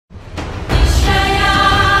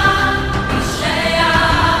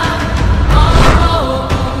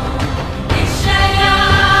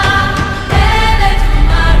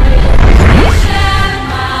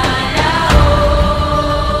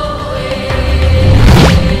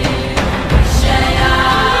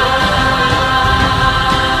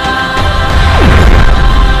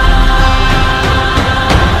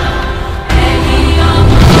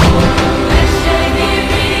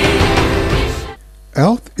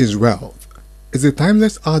is wealth is a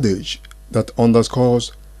timeless adage that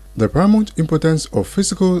underscores the paramount importance of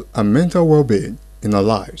physical and mental well-being in our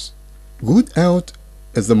lives. Good health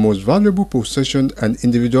is the most valuable possession an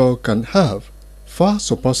individual can have, far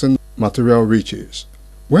surpassing material riches.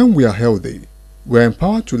 When we are healthy, we are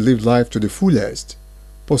empowered to live life to the fullest,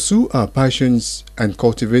 pursue our passions, and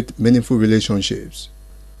cultivate meaningful relationships.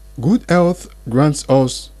 Good health grants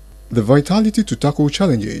us the vitality to tackle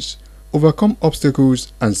challenges, overcome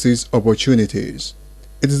obstacles, and seize opportunities.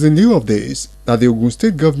 It is in lieu of this that the Ogun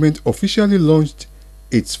State government officially launched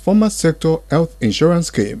its formal sector health insurance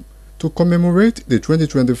scheme to commemorate the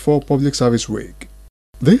 2024 Public Service Week.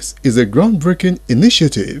 This is a groundbreaking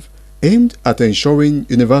initiative aimed at ensuring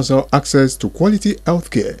universal access to quality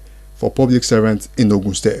healthcare for public servants in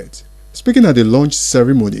Ogun State. Speaking at the launch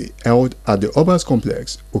ceremony held at the Obas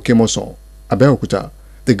Complex, Okemoson, Abeokuta,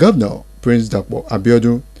 the Governor, Prince Dapo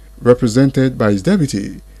Abiodun, represented by his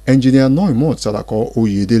deputy, Engineer Noimot Salako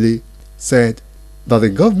Oyedele, said that the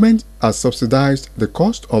government has subsidized the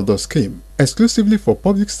cost of the scheme exclusively for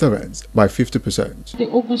public servants by 50%. The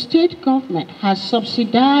Ogun State government has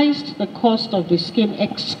subsidized the cost of the scheme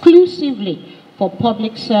exclusively for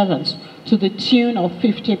public servants to the tune of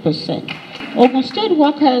 50%. Ogun State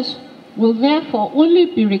workers will therefore only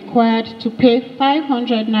be required to pay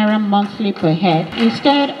 500 naira monthly per head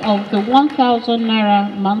instead of the 1,000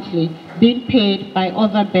 naira monthly being paid by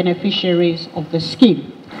other beneficiaries of the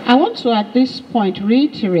scheme. I want to at this point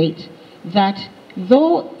reiterate that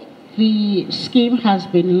though the scheme has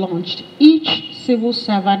been launched, each civil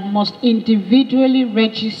servant must individually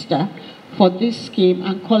register for this scheme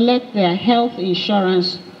and collect their health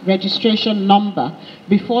insurance registration number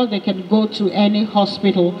before they can go to any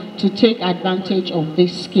hospital to take advantage of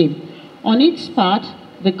this scheme. On its part,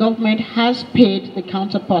 the government has paid the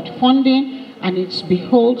counterpart funding, and it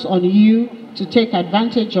beholds on you to take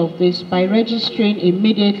advantage of this by registering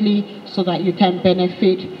immediately so that you can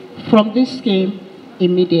benefit from this scheme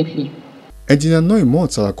immediately. Engineer Noimot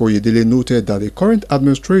Salako Oyedele noted that the current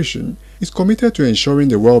administration is committed to ensuring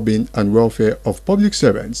the well-being and welfare of public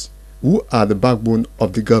servants, who are the backbone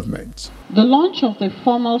of the government. The launch of the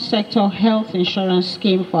formal sector health insurance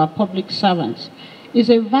scheme for our public servants is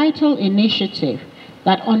a vital initiative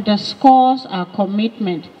that underscores our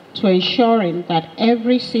commitment to ensuring that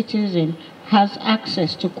every citizen has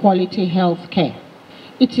access to quality health care.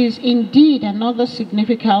 It is indeed another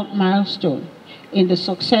significant milestone in the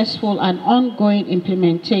successful and ongoing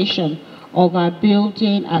implementation of our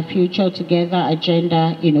Building Our Future Together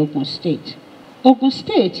agenda in Ogun State. Ogun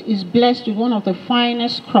State is blessed with one of the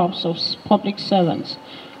finest crops of public servants,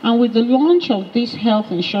 and with the launch of this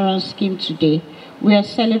health insurance scheme today, we are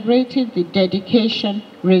celebrating the dedication,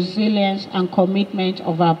 resilience, and commitment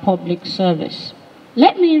of our public service.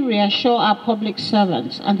 Let me reassure our public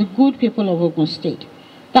servants and the good people of Ogun State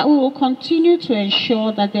that we will continue to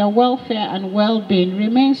ensure that their welfare and well-being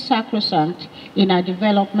remain sacrosanct in our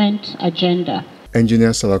development agenda.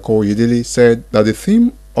 Engineer Salako Oyedele said that the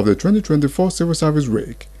theme of the 2024 Civil Service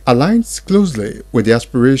Week aligns closely with the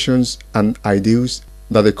aspirations and ideals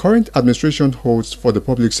that the current administration holds for the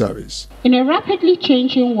public service. In a rapidly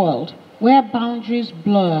changing world where boundaries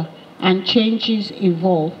blur and changes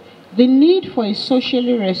evolve, the need for a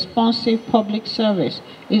socially responsive public service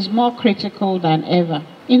is more critical than ever.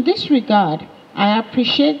 In this regard, I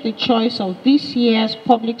appreciate the choice of this year's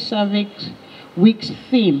Public Service Week's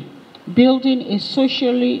theme, Building a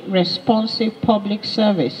Socially Responsive Public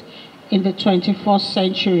Service in the 21st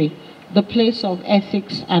Century, the Place of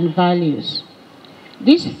Ethics and Values.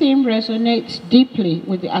 This theme resonates deeply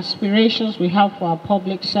with the aspirations we have for our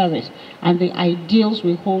public service and the ideals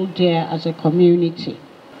we hold dear as a community.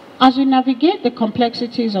 As we navigate the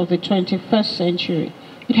complexities of the 21st century,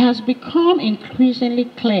 it has become increasingly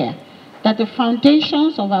clear that the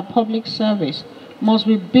foundations of our public service must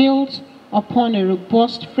be built upon a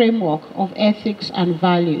robust framework of ethics and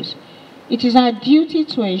values. It is our duty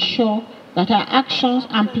to ensure that our actions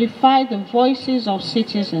amplify the voices of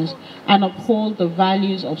citizens and uphold the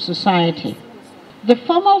values of society. The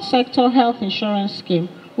formal sector health insurance scheme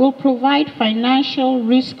will provide financial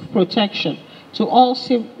risk protection to all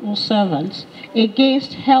civil servants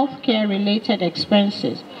against healthcare-related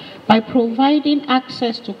expenses by providing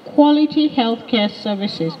access to quality healthcare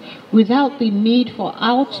services without the need for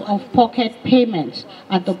out-of-pocket payments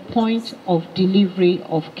at the point of delivery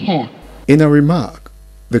of care. In a remark,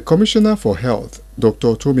 the Commissioner for Health,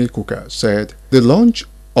 Dr. Tomi Kuka, said the launch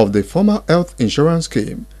of the formal health insurance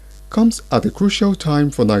scheme comes at a crucial time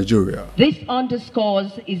for Nigeria. This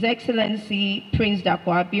underscores His Excellency Prince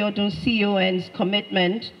Dapo Abiodun CON's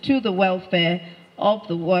commitment to the welfare of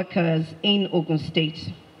the workers in Ogun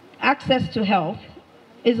State. Access to health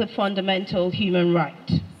is a fundamental human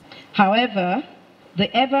right. However,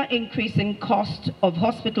 the ever-increasing cost of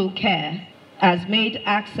hospital care has made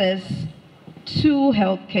access to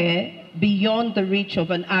healthcare beyond the reach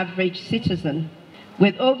of an average citizen,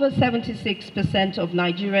 with over 76% of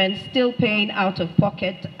Nigerians still paying out of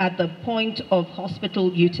pocket at the point of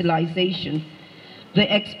hospital utilization.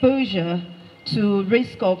 The exposure to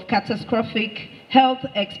risk of catastrophic health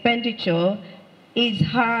expenditure is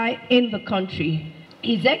high in the country.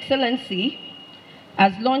 His Excellency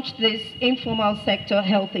has launched this informal sector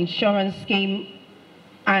health insurance scheme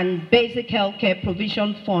and basic healthcare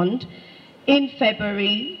provision fund in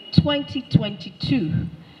February 2022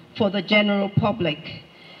 for the general public.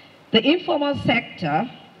 The informal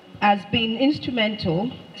sector has been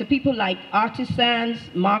instrumental to people like artisans,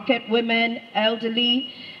 market women,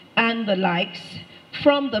 elderly, and the likes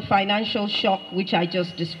from the financial shock which I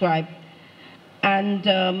just described. And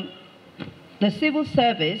the civil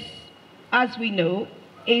service, as we know,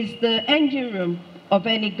 is the engine room of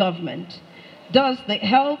any government. Thus, the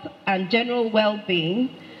health and general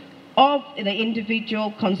well-being of the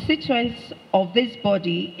individual constituents of this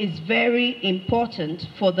body is very important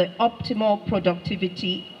for the optimal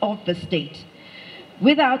productivity of the state.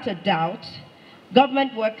 Without a doubt,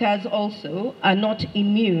 government workers also are not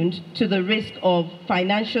immune to the risk of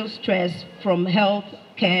financial stress from health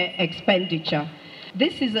care expenditure.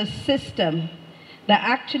 This is a system that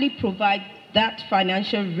actually provides that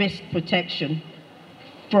financial risk protection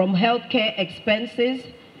from healthcare expenses,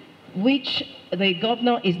 which the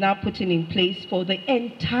governor is now putting in place for the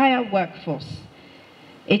entire workforce.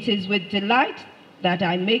 It is with delight that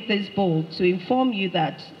I make this bold to inform you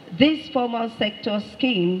that this formal sector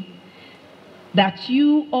scheme that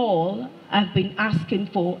you all have been asking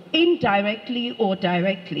for, indirectly or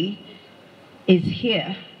directly, is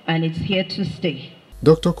here, and it's here to stay.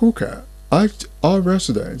 Dr. Kuka urged all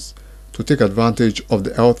residents to take advantage of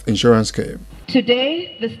the health insurance scheme.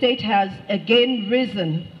 Today, the state has again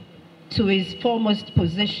risen to its foremost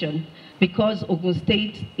position because Ogun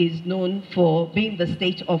State is known for being the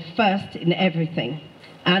state of first in everything.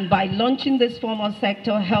 And by launching this formal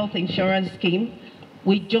sector health insurance scheme,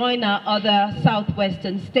 we join our other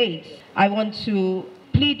southwestern states. I want to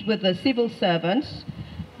plead with the civil servants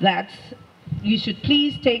that you should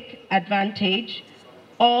please take advantage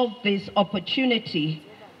of this opportunity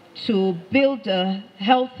to build a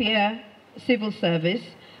healthier civil service,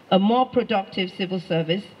 a more productive civil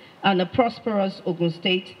service, and a prosperous Ogun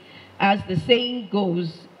State. As the saying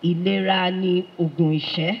goes, Ilera ni Ogun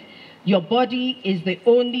Ise. Your body is the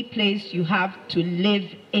only place you have to live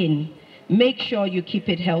in. Make sure you keep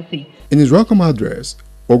it healthy. In his welcome address,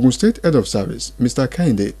 Ogun State Head of Service, Mr.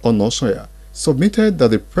 Kehinde Onosoya, submitted that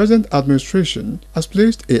the present administration has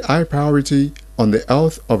placed a high priority on the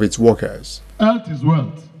health of its workers. Health is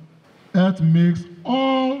wealth. Health makes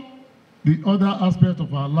all the other aspects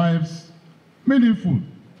of our lives meaningful.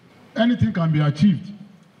 Anything can be achieved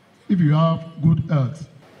if you have good health.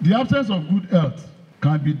 The absence of good health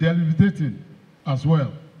can be debilitating as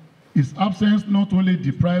well. Its absence not only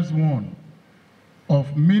deprives one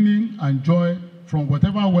of meaning and joy from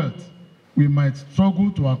whatever wealth we might struggle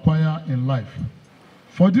to acquire in life.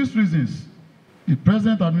 For these reasons, the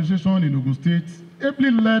present administration in Ogun State,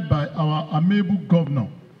 ably led by our amiable governor,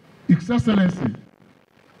 His Excellency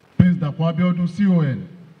Prince Abeokuta CON,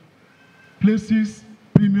 places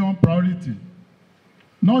premium priority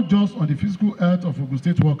not just on the physical health of Ogun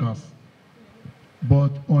State workers,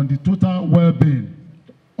 but on the total well-being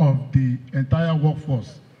of the entire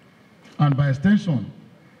workforce, and by extension,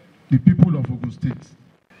 the people of Ogun State.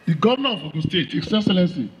 The governor of Ogun State, His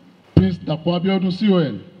Excellency Prince Abeokuta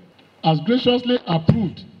CON, has graciously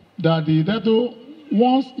approved that the Deto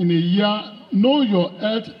once in a year Know Your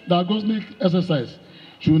Health diagnostic exercise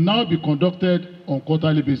should now be conducted on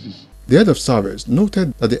quarterly basis. The head of service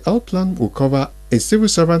noted that the health plan will cover a civil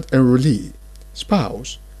servant enrollee,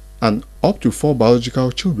 spouse, and up to 4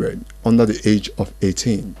 biological children under the age of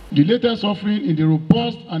 18. The latest offering in the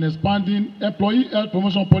robust and expanding employee health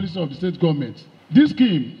promotion policy of the state government. This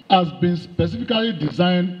scheme has been specifically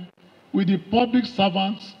designed with the public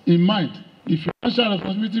servants in mind. The financial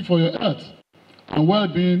responsibility for your health and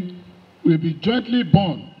well-being will be jointly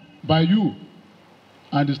borne by you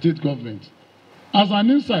and the state government. As an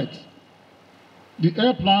insight, the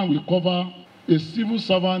health plan will cover a civil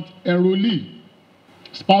servant enrollee,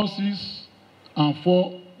 spouses, and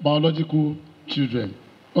 4 biological children.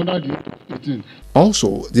 under the age of 18.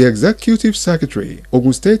 Also, the Executive Secretary,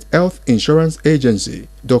 Ogun State Health Insurance Agency,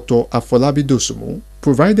 Dr. Afolabi Dosumu,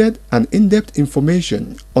 provided an in-depth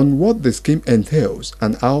information on what the scheme entails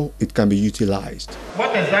and how it can be utilized.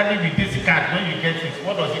 What exactly with this card, when you get it,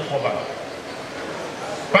 what does it cover?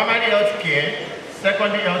 Primary health care,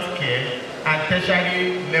 secondary health care, and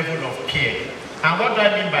tertiary level of care. And what do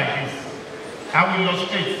I mean by this? I will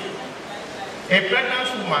illustrate. A pregnant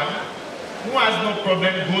woman who has no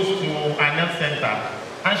problem goes to an health center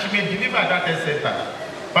and she may deliver at that health center,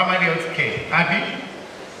 primary health care, Abby.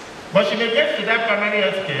 But she may get to that primary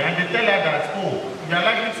health care and they tell her that, oh, you are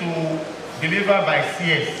likely to deliver by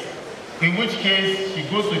CS, in which case she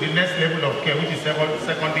goes to the next level of care, which is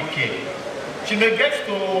secondary care. She may get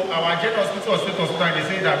to our general hospital or state hospital and they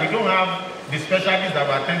say that we don't have the specialists that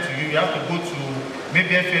will attend to you, you have to go to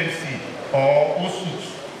maybe FMC or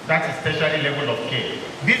OSUT, that is tertiary level of care.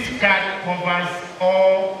 This card covers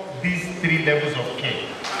all these three levels of care.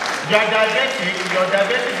 Your diabetes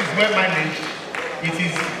is well managed. It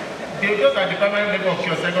is, those are the primary level of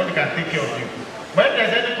care, secondary can take care of you. But if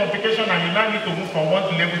there's any complication and you now need to move from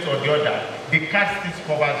one level to the other, the card still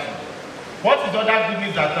covers you. What is the other good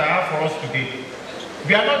news that I have for us today?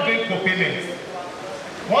 We are not doing co-payments.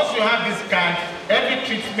 Once you have this card, every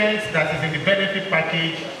treatment that is in the benefit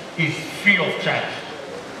package is free of charge.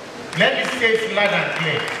 Let me say it loud and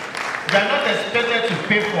clear. You are not expected to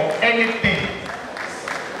pay for anything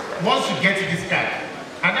once you get this card.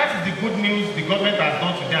 And that is the good news the government has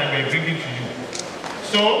done today and we are bringing to you.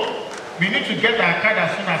 So, we need to get our card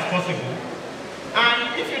as soon as possible.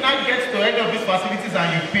 And if you not get to any of these facilities and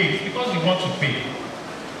you pay, it's because you want to pay.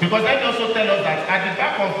 Because let me also tell us that at the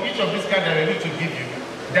back of each of these cards that we need to give you,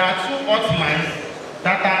 there are 2 hotlines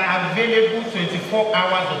that are available 24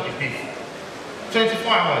 hours of the day. 24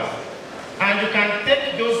 hours. And you can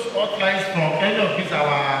take those hotlines from any of these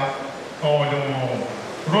our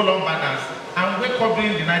roll-on banners and wake up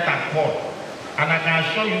during the night and call. And I can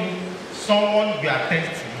assure you, someone will attend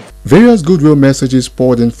to you. Various goodwill messages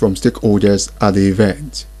poured in from stakeholders at the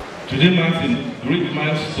event. Today marks a great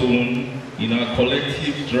milestone in our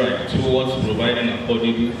collective drive towards providing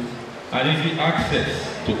affordable and easy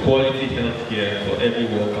access to quality health care for every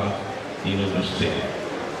worker in Ogun State.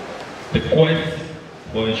 The quest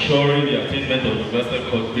for ensuring the attainment of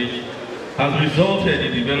universal coverage has resulted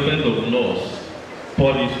in the development of laws,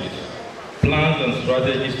 policies, plans and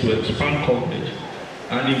strategies to expand coverage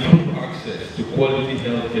and improve access to quality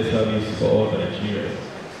healthcare service for all Nigerians.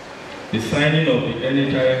 The signing of the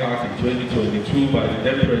NTA Act in 2022 by the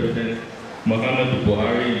then President Muhammadu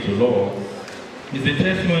Buhari into law is a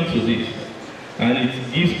testament to this, and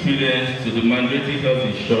it gives credence to the mandatory health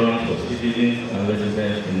insurance for citizens and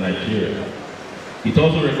residents in Nigeria. It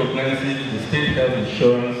also recognizes the state health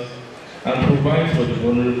insurance and provides for the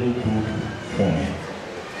vulnerable group fund.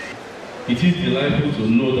 It is delightful to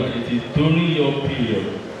know that it is during your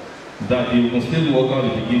period that the Ogun State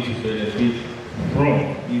workers will begin to benefit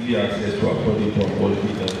from easy access to affordable and quality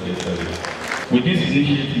healthcare service. With this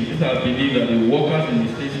initiative, it is our belief that the workers in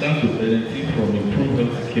the state stand to benefit from improved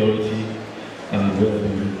health security and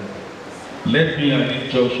well-being. Let me at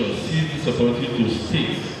this juncture seize this opportunity to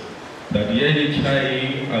state that the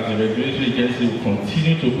NHIA as a regulatory agency will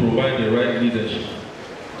continue to provide the right leadership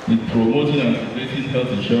in promoting and integrating health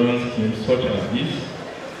insurance schemes such as this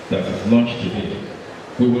that is launched today.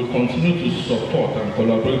 We will continue to support and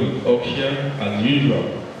collaborate with OCSIA as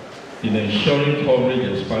usual in ensuring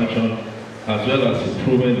coverage expansion as well as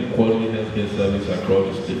improving the quality healthcare service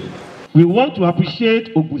across the state. We want to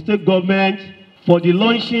appreciate Ogun State government for the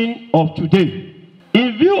launching of today.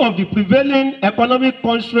 In view of the prevailing economic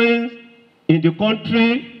constraints in the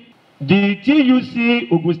country, the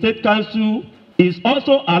TUC Ogun State Council is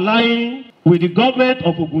also aligning with the government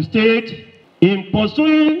of Ogun State in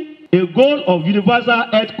pursuing a goal of universal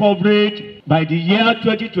health coverage by the year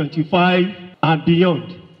 2025 and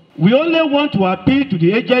beyond. We only want to appeal to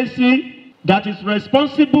the agency that is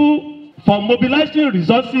responsible for mobilizing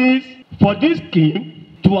resources for this scheme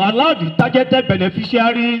to allow the targeted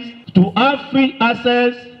beneficiaries to have free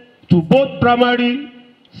access to both primary,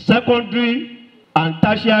 secondary, and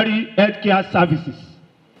tertiary healthcare services.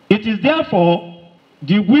 It is therefore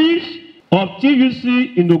the wish of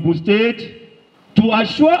TUC in Ogun State to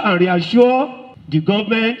assure and reassure the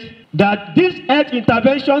government that this health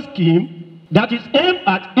intervention scheme that is aimed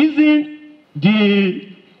at easing the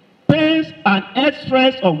pains and health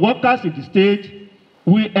stress of workers in the state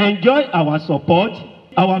will enjoy our support,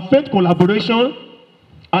 our faith collaboration,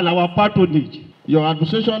 and our patronage. Your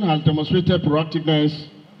administration has demonstrated proactiveness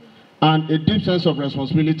and a deep sense of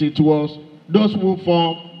responsibility towards those who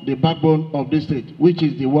form the backbone of this state, which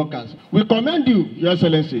is the workers. We commend you, Your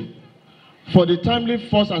Excellency, for the timely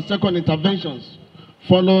first and second interventions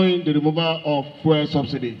following the removal of fuel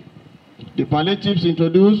subsidy. The palliatives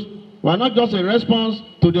introduced were not just a response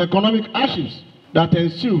to the economic hardships that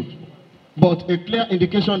ensued, but a clear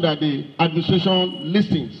indication that the administration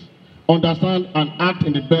listens, understands, and acts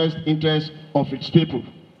in the best interest of its people.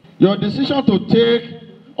 Your decision to take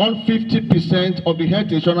on 50% of the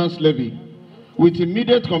health insurance levy with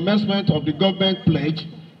immediate commencement of the government pledge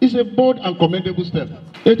is a bold and commendable step.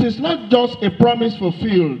 It is not just a promise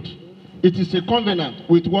fulfilled, it is a covenant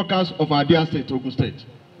with workers of our dear state, Ogun State.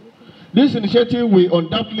 This initiative will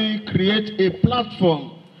undoubtedly create a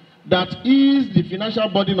platform that eases the financial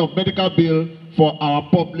burden of medical bill for our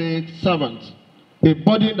public servants, a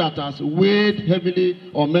burden that has weighed heavily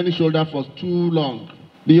on many shoulders for too long.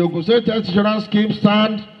 The Ogun State Health Insurance Scheme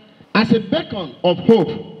stands as a beacon of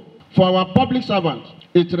hope for our public servants.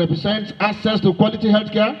 It represents access to quality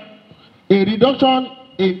health care, a reduction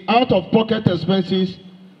in out-of-pocket expenses,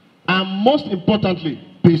 and most importantly,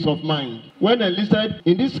 peace of mind. When enlisted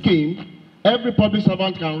in this scheme, every public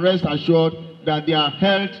servant can rest assured that their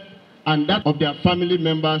health and that of their family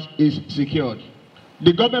members is secured.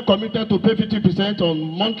 The government committed to pay 50% on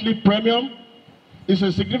monthly premium is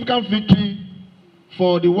a significant victory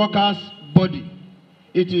for the workers' body.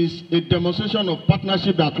 It is a demonstration of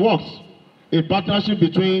partnership that works, a partnership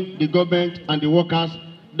between the government and the workers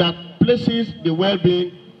that places the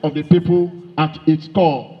well-being of the people at its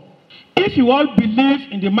core. If you all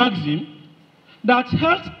believe in the maxim that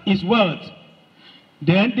health is wealth,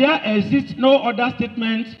 then there exists no other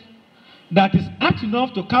statement that is apt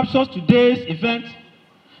enough to capture today's event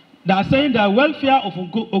that saying that welfare of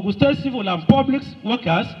Ogun State civil and public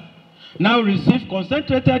workers now receive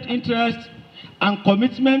concentrated interest and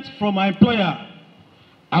commitment from our employer.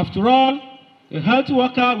 After all, a health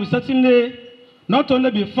worker will certainly not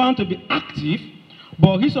only be found to be active,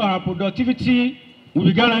 but his or her productivity will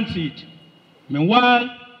be guaranteed.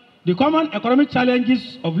 Meanwhile, the common economic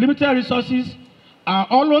challenges of limited resources are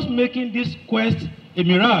always making this quest a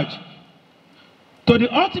mirage. To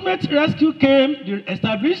the ultimate rescue came the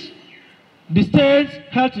established the State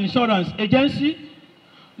Health Insurance Agency.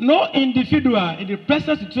 No individual in the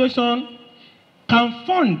present situation can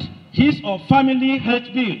fund his or family health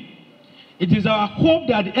bill. It is our hope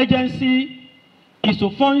that the agency is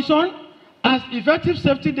to function as effective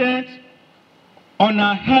safety net on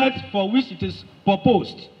our health for which it is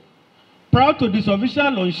proposed. Prior to this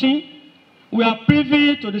official launching, we are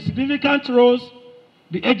privy to the significant roles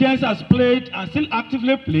the agency has played and still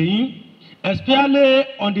actively playing, especially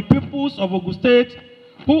on the peoples of Ogun State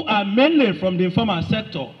who are mainly from the informal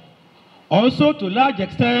sector. Also, to a large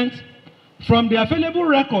extent, from the available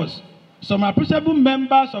records, some appreciable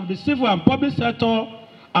members of the civil and public sector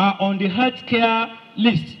are on the healthcare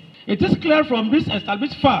list. It is clear from this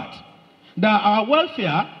established fact that our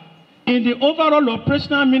welfare, in the overall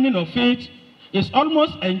operational meaning of it, is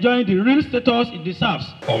almost enjoying the real status it deserves.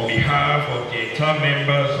 On behalf of the entire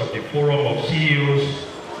members of the Forum of CEOs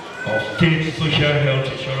of State Social Health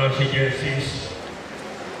Insurance Agencies,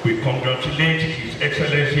 we congratulate His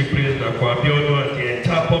Excellency President Abeokuta and the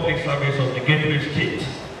entire public service of the Gateway State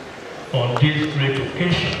on this great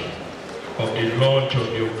occasion of the launch of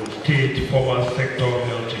the Ogun State Formal Sector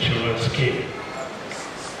Health Insurance Scheme.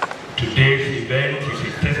 Today's event is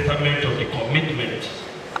a testament of the commitment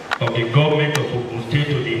of the government of Ogun State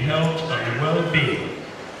to the health and well-being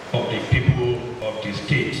of the people of the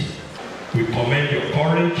state. We commend your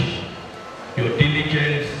courage, your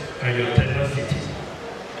diligence, and your tenacity.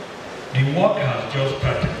 The work has just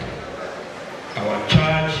started. Our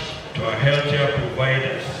charge to our healthcare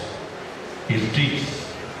providers is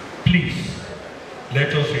this: please,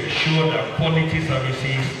 let us ensure that quality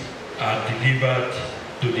services are delivered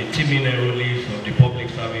to the teeming enrollees of the public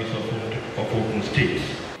service of Ogun State.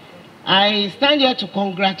 I stand here to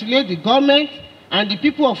congratulate the government and the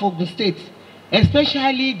people of Ogun State,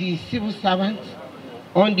 especially the civil servants,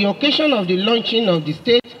 on the occasion of the launching of the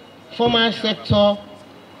state formal sector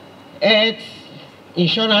health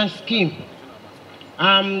insurance scheme.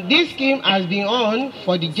 This scheme has been on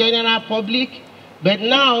for the general public, but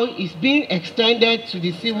now it's being extended to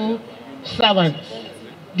the civil servants.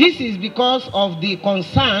 This is because of the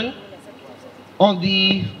concern of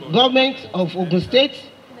the government of Ogun State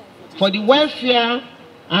for the welfare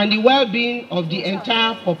and the well-being of the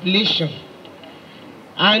entire population.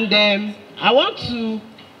 And I want to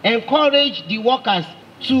encourage the workers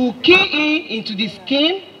to key into the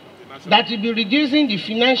scheme that will be reducing the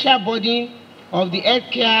financial burden of the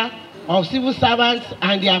healthcare of civil servants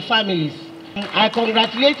and their families. I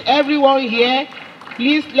congratulate everyone here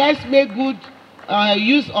Please, let's make good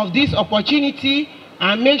use of this opportunity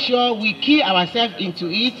and make sure we key ourselves into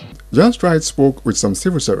it. John Stride spoke with some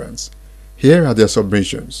civil servants. Here are their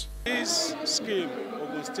submissions. This scheme,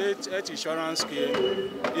 Ogun State Health Insurance Scheme,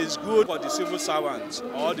 is good for the civil servants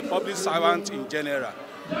or the public servants in general.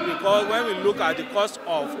 Because when we look at the cost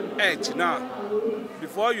of health now,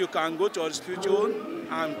 before you can go to hospital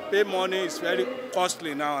and pay money is very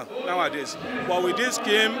costly nowadays. But with this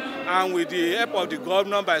scheme and with the help of the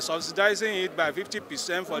government by subsidizing it by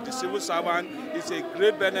 50% for the civil servant, it's a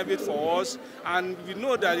great benefit for us. And we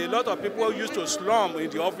know that a lot of people used to slum in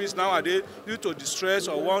the office nowadays due to distress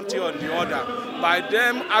or one thing or the other. By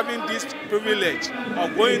them having this privilege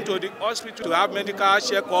of going to the hospital to have medical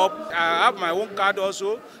checkup, I have my own card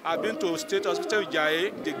also. I've been to State Hospital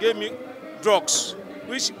Ijaye. They gave me drugs,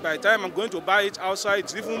 which by the time I'm going to buy it outside,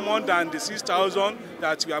 it's even more than the 6,000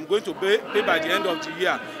 that I'm going to pay by the end of the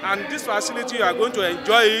year. And this facility, you are going to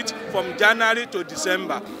enjoy it from January to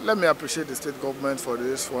December. Let me appreciate the state government for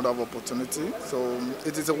this wonderful opportunity. So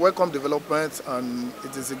it is a welcome development and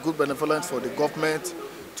it is a good benevolence for the government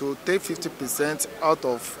to take 50% out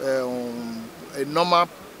of a normal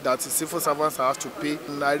that the civil servants have to pay.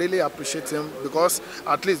 And I really appreciate him because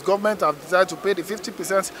at least government have decided to pay the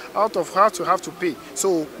 50% out of how to have to pay.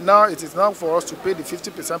 So now it is now for us to pay the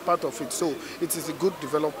 50% part of it. So it is a good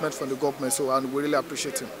development from the government. So and we really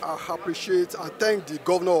appreciate him. I thank the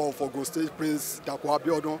governor of Ogun State, Prince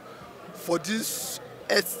Abeokuta, for this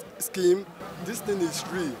health scheme. This thing is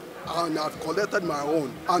free and I've collected my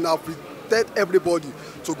own and I've prepared everybody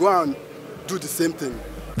to go and do the same thing.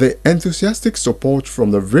 The enthusiastic support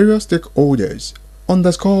from the various stakeholders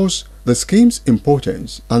underscores the scheme's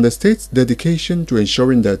importance and the state's dedication to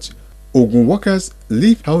ensuring that Ogun workers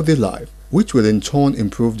live healthy lives, which will in turn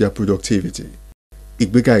improve their productivity.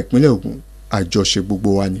 Ìgbéga ìpínlẹ̀ Ògùn, àjọṣe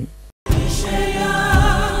gbogbo wa ni.